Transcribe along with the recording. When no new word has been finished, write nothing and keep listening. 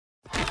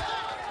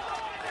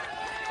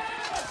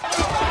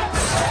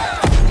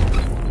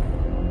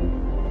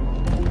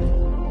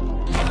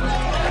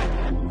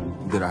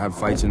Did I have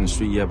fights in the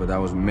street? Yeah, but that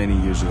was many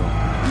years ago.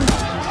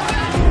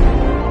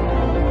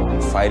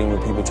 Fighting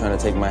with people trying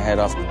to take my head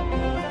off,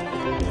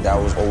 that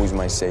was always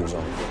my safe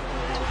zone.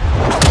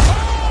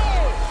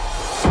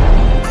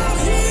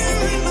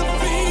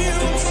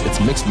 It's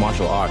mixed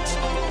martial arts.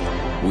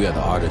 We are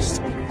the artists.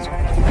 Oh,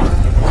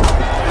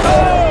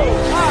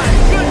 my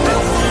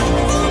goodness!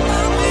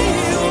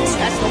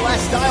 That's the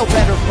last style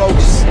bender,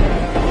 folks.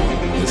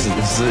 This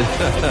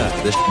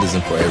shit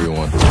isn't for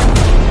everyone.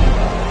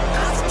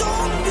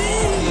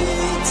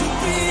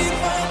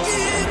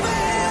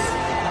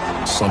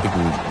 Some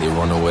people, they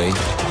run away,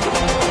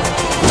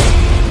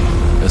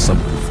 and some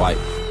people fight.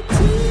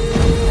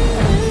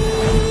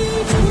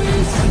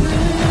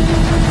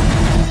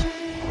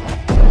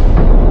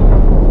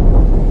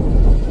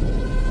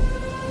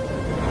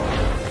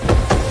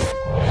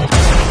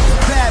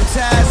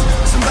 Baptized,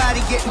 somebody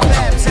getting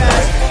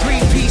baptized.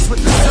 3-piece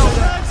with the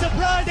soda.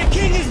 Supply, the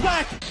king is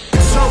back!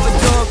 Sober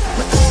dog,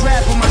 put the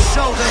strap on my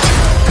shoulder.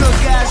 Good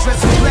guys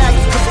dressed in black,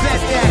 you can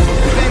bet that.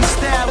 Ben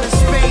style in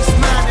space,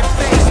 mind and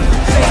face.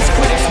 Face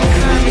critics with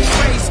common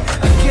grace.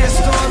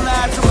 Against all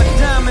odds, I'm a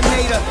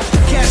dominator.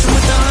 Catch 'em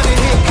with the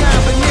 100-hit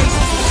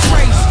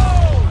combinations.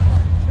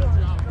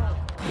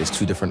 There's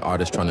two different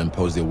artists trying to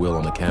impose their will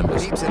on the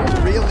canvas. Khabib's in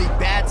a really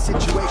bad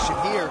situation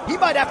here. He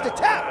might have to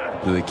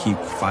tap. Do they keep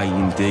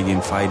fighting,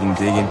 digging, fighting,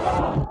 digging? To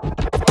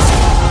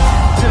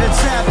the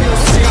top,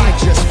 you'll see. I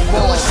just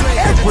fall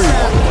Straight to the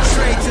top,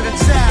 straight to the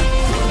top.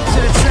 To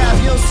the top,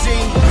 you'll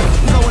see.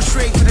 Going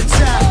straight to the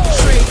top,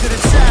 straight to the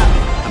top.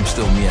 I'm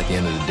still me at the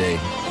end of the day.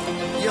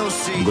 You'll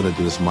see. I'm gonna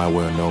do this my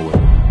way or no way.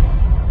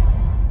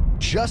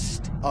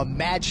 Just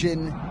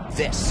imagine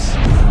this.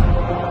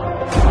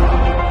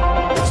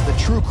 It's the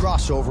true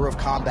crossover of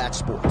combat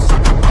sports.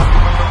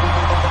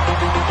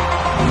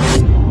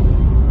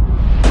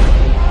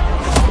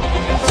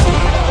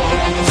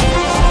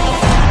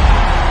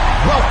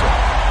 Welcome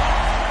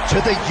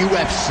to the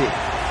UFC.